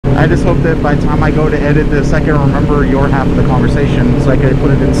I just hope that by the time I go to edit this, I can remember your half of the conversation so I can put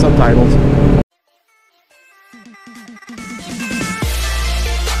it in subtitles.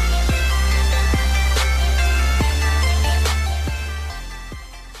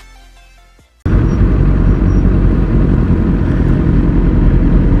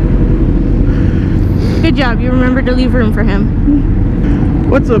 Good job, you remembered to leave room for him.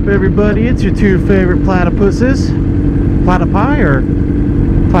 What's up, everybody? It's your two favorite platypuses. Platypi or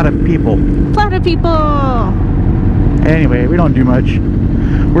platypeople? Platypeople! Anyway, we don't do much.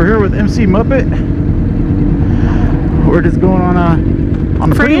 We're here with MC Muppet. We're just going on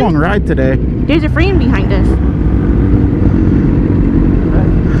a pretty long ride today. There's a friend behind us.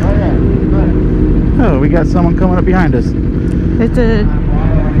 Oh, we got someone coming up behind us. It's a...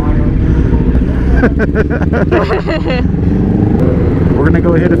 We're gonna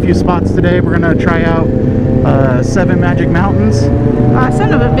go hit a few spots today. We're gonna try out 7 Magic Mountains.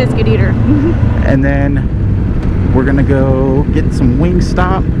 Son of a biscuit eater. And then we're gonna go get some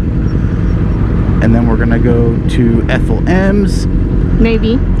Wingstop. And then we're gonna go to Ethel M's.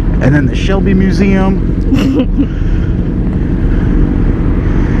 Maybe. And then the Shelby Museum.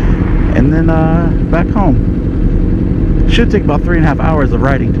 And then back home. Should take about 3.5 hours of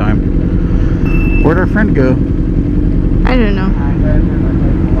riding time. Where'd our friend go? I don't know.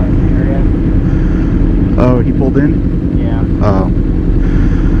 Oh, he pulled in? Yeah. Oh.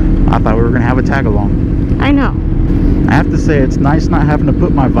 I thought we were going to have a tag along. I know. I have to say, it's nice not having to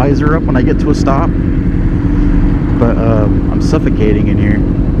put my visor up when I get to a stop. But I'm suffocating in here.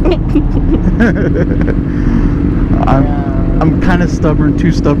 I'm kind of stubborn,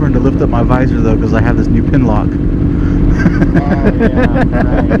 too stubborn to lift up my visor though, because I have this new pin lock.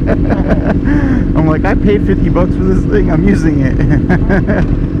 I'm like, I paid 50 bucks for this thing, I'm using it.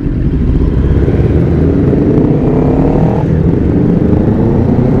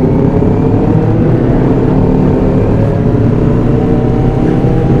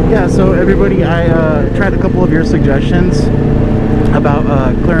 Yeah, so everybody, I tried a couple of your suggestions about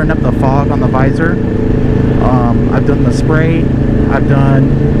clearing up the fog on the visor. I've done the spray, I've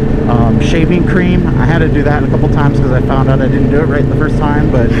done shaving cream. I had to do that a couple times because I found out I didn't do it right the first time,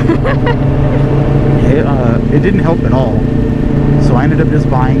 but it didn't help at all. So I ended up just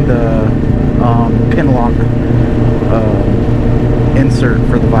buying the pin lock insert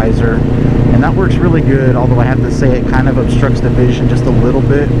for the visor, and that works really good, although I have to say it kind of obstructs the vision just a little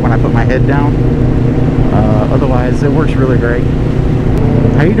bit when I put my head down. Otherwise, it works really great.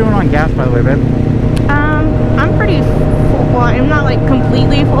 How you doing on gas, by the way, babe? I'm pretty full. Well, I'm not like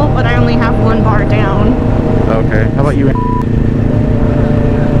completely full, but I only have 1 bar down. Okay. How about you?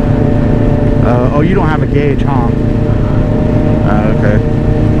 Oh, you don't have a gauge, huh? Okay.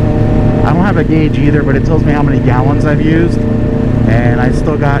 I don't have a gauge either, but it tells me how many gallons I've used. And I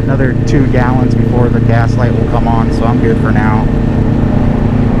still got another 2 gallons before the gas light will come on, so I'm good for now.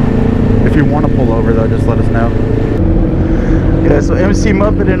 If you want to pull over though, just let us know. Yeah, so MC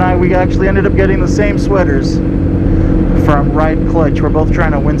Muppet and I, we actually ended up getting the same sweaters from Ride Clutch. We're both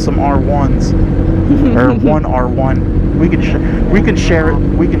trying to win some R1s. Or 1 R1. We can share it.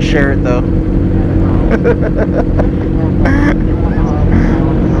 We can share it though.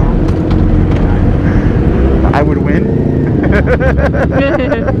 I would win.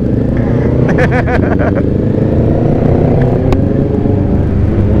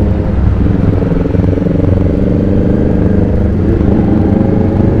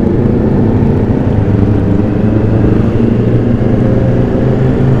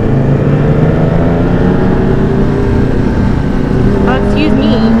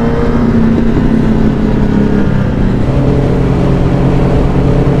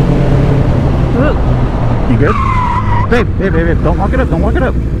 Babe, don't lock it up, don't lock it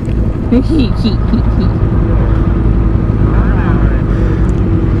up. The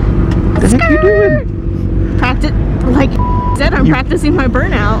heck you doing? Practice, like I said, I'm practicing my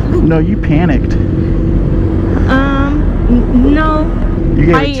burnout. No, you panicked. No. You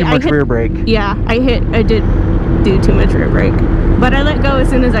gave it too much rear brake. Yeah, I did do too much rear brake. But I let go as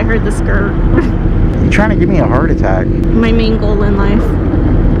soon as I heard the skirt. You're trying to give me a heart attack. My main goal in life.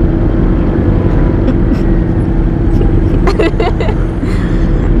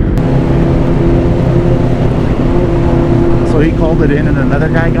 So he called it in and another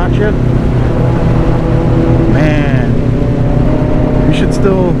guy got you? Man, you should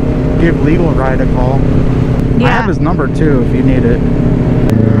still give Legal Ride a call. Yeah. I have his number too if you need it.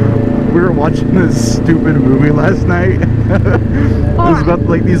 We were watching this stupid movie last night. It was about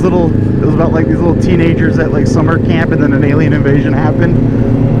like these little teenagers at like summer camp, and then an alien invasion happened.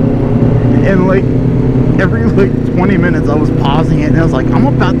 And like every like 20 minutes I was pausing it and I was like, I'm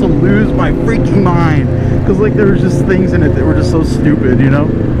about to lose my freaking mind, because like there was just things in it that were just so stupid, you know.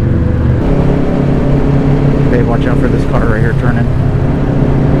 Babe, watch out for this car right here turning.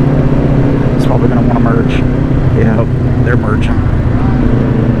 It's probably gonna want to merge. Yeah, they're merging.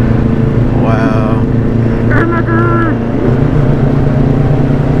 Wow.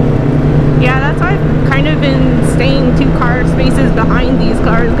 Yeah, that's why I've kind of been staying 2 car spaces behind these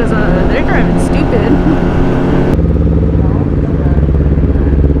cars, because they're driving stupid.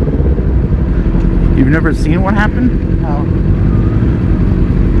 You've never seen what happened? No.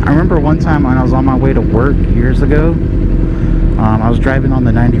 I remember one time when I was on my way to work years ago, I was driving on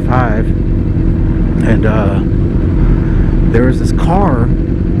the 95, and there was this car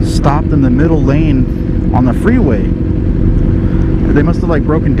stopped in the middle lane on the freeway. They must have like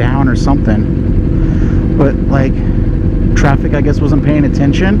broken down or something, but like traffic I guess wasn't paying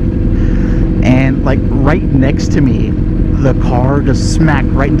attention, and like right next to me the car just smacked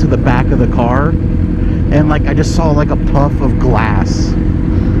right into the back of the car, and like I just saw like a puff of glass,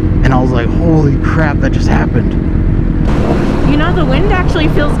 and I was like, holy crap, that just happened. You know, the wind actually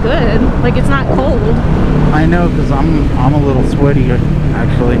feels good. Like, it's not cold. I know, because I'm a little sweaty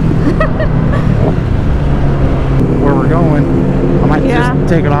actually. Where we're going, I might just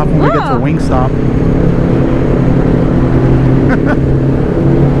take it off when we get to Wingstop.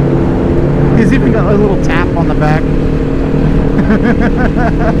 He's even got a little tap on the back.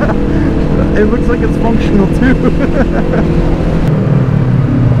 It looks like it's functional too.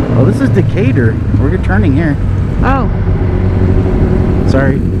 Oh, this is Decatur. We're turning here. Oh.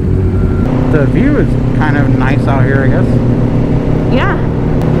 Sorry. The view is kind of nice out here, I guess. Yeah.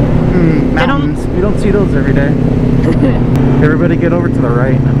 Mountains. You don't see those every day. Everybody get over to the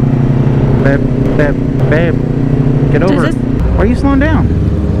right. Babe, babe, babe. Get over. Why are you slowing down?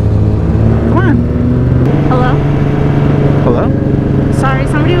 Come on. Hello? Hello? Sorry,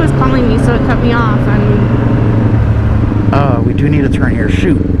 somebody was calling me, so it cut me off, and... We do need to turn here.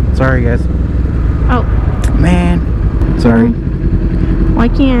 Shoot. Sorry, guys. Oh. Man. Sorry. Why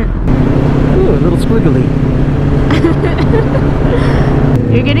can't... Ooh, a little squiggly.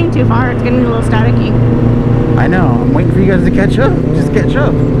 You're getting too far. It's getting a little staticky. I know. I'm waiting for you guys to catch up. Just catch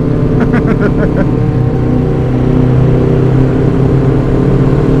up.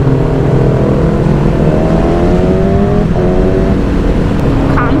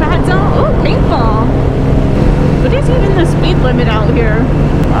 Combat zone? Oh, paintball. What is even the speed limit out here?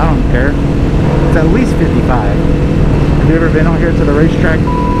 I don't care. It's at least 55. Have you ever been out here to the racetrack?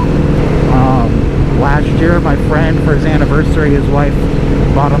 Last year, my friend, for his anniversary, his wife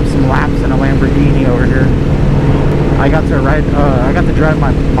bought him some laps in a Lamborghini over here. I got to ride. I got to drive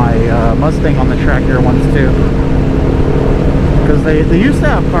my Mustang on the track here once too. Because they used to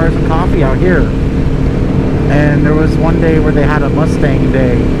have cars and coffee out here. And there was one day where they had a Mustang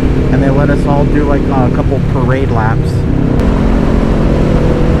day, and they let us all do like a couple parade laps.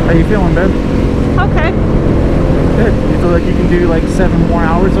 How you feeling, babe? Okay. Good. You feel like you can do like 7 more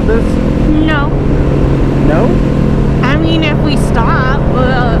hours of this? No. No? I mean, if we stop,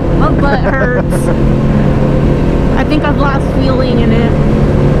 my butt hurts. I think I've lost feeling in it.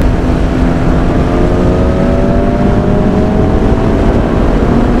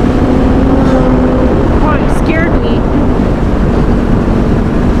 Oh, it scared me.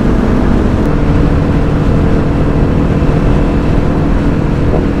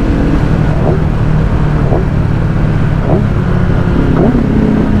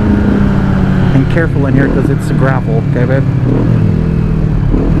 Careful in here because it's gravel, okay, babe?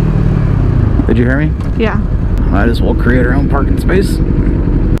 Did you hear me? Yeah. Might as well create our own parking space.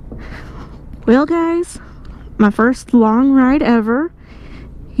 Well, guys, my first long ride ever,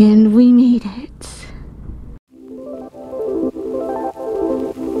 and we made it.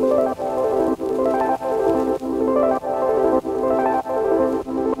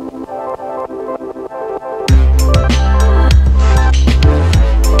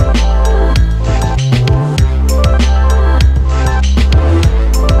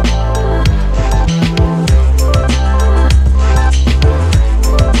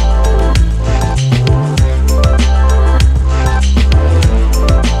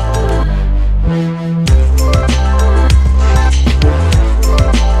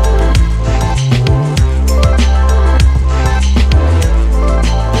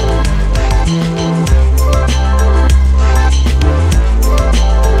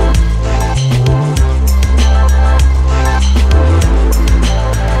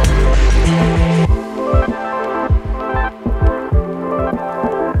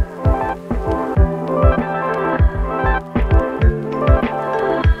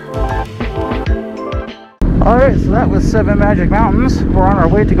 Seven Magic Mountains. We're on our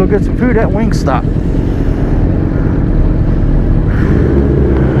way to go get some food at Wingstop.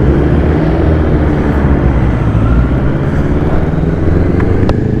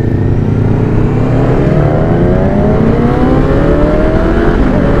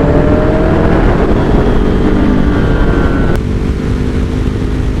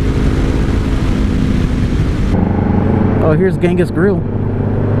 Oh, here's Genghis Grill.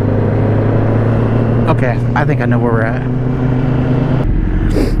 Okay, I think I know where we're at.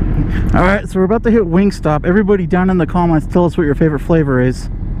 Alright, so we're about to hit Wingstop. Everybody down in the comments, tell us what your favorite flavor is.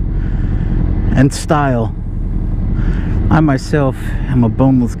 And style. I myself am a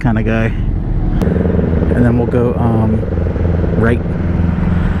boneless kind of guy. And then we'll go, right.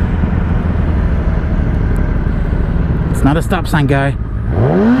 It's not a stop sign, guy.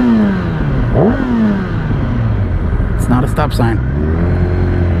 It's not a stop sign.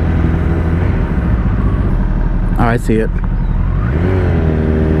 Oh, I see it.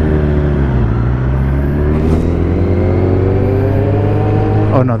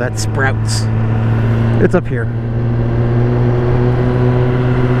 Oh no, that's Sprouts. It's up here.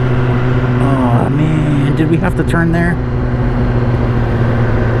 Oh man, did we have to turn there?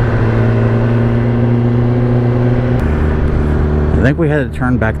 I think we had to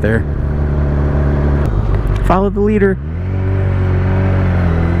turn back there. Follow the leader.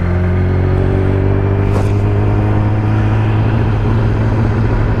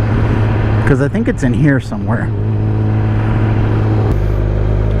 Because I think it's in here somewhere.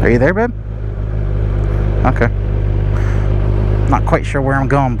 Are you there, babe? Okay. Not quite sure where I'm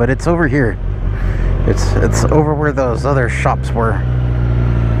going, but it's over here. It's over where those other shops were.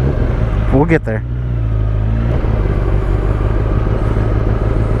 We'll get there.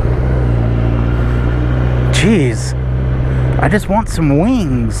 Jeez, I just want some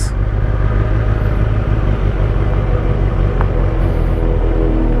wings.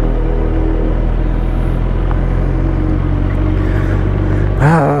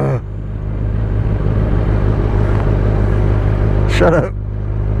 Shut up.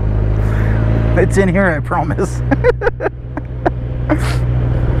 It's in here, I promise.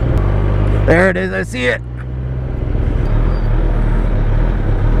 There it is, I see it.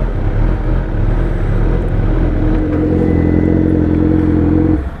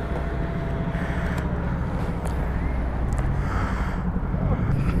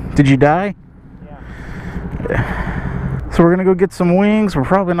 Did you die? Yeah. So we're gonna go get some wings. We're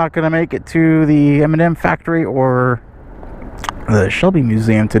probably not gonna make it to the M&M factory or the Shelby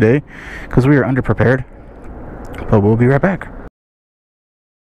Museum today because we are underprepared. But we'll be right back.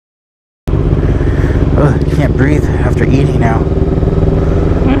 Ugh, you can't breathe after eating now.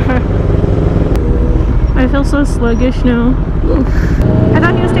 I feel so sluggish now. I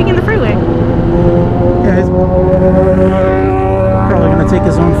thought he was taking the freeway. Yeah, he's probably gonna take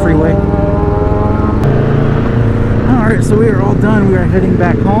his own freeway. Alright, so we are all done. We are heading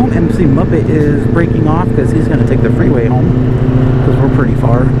back home. MC Muppet is breaking off because he's gonna take the freeway home because we're pretty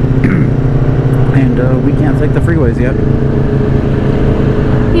far. And we can't take the freeways yet.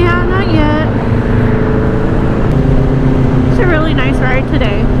 Yeah, not yet. It's a really nice ride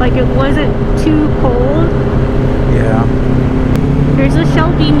today. Like, it wasn't too cold. Yeah. Here's the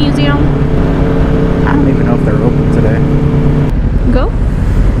Shelby Museum. I don't even know if they're open today. Go?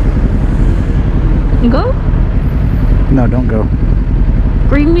 Go? No, don't go.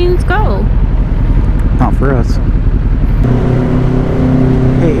 Green means go. Not for us.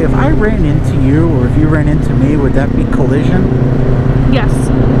 Hey, if I ran into you or if you ran into me, would that be collision? Yes.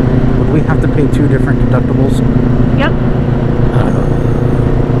 Would we have to pay 2 different deductibles? Yep.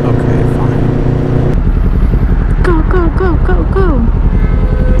 Okay, fine. Go, go, go, go, go.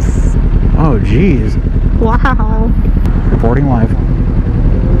 Oh, jeez. Wow. Reporting live.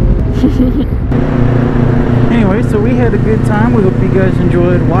 Anyway, so we had a good time. We hope you guys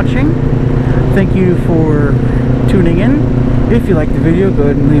enjoyed watching. Thank you for tuning in. If you liked the video, go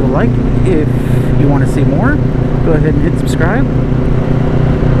ahead and leave a like. If you want to see more, go ahead and hit subscribe.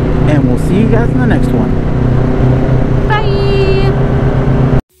 And we'll see you guys in the next one. Bye.